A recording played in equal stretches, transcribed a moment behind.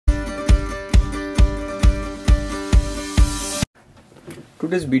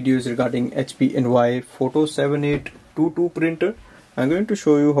Today's video is regarding HP Envy Photo 7822 printer. I'm going to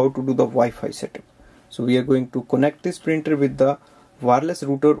show you how to do the Wi-Fi setup. So we are going to connect this printer with the wireless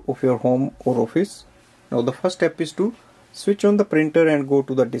router of your home or office. Now the first step is to switch on the printer and go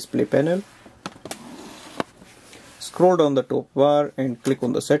to the display panel. Scroll down the top bar and click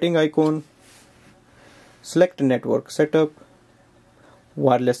on the setting icon. Select network setup,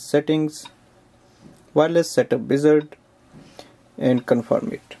 wireless settings, wireless setup wizard, and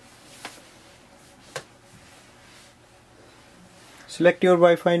confirm it. Select your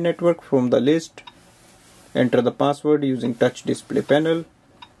Wi-Fi network from the list. Enter the password using touch display panel.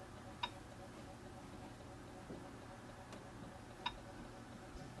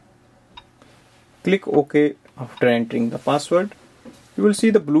 Click OK after entering the password. You will see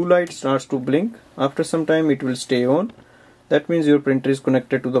the blue light starts to blink. After some time it will stay on. That means your printer is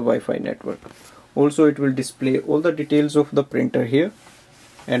connected to the Wi-Fi network. Also it will display all the details of the printer here.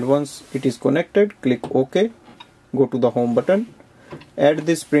 And once it is connected, click OK. Go to the home button. Add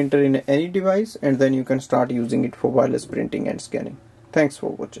this printer in any device and then you can start using it for wireless printing and scanning. Thanks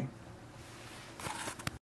for watching.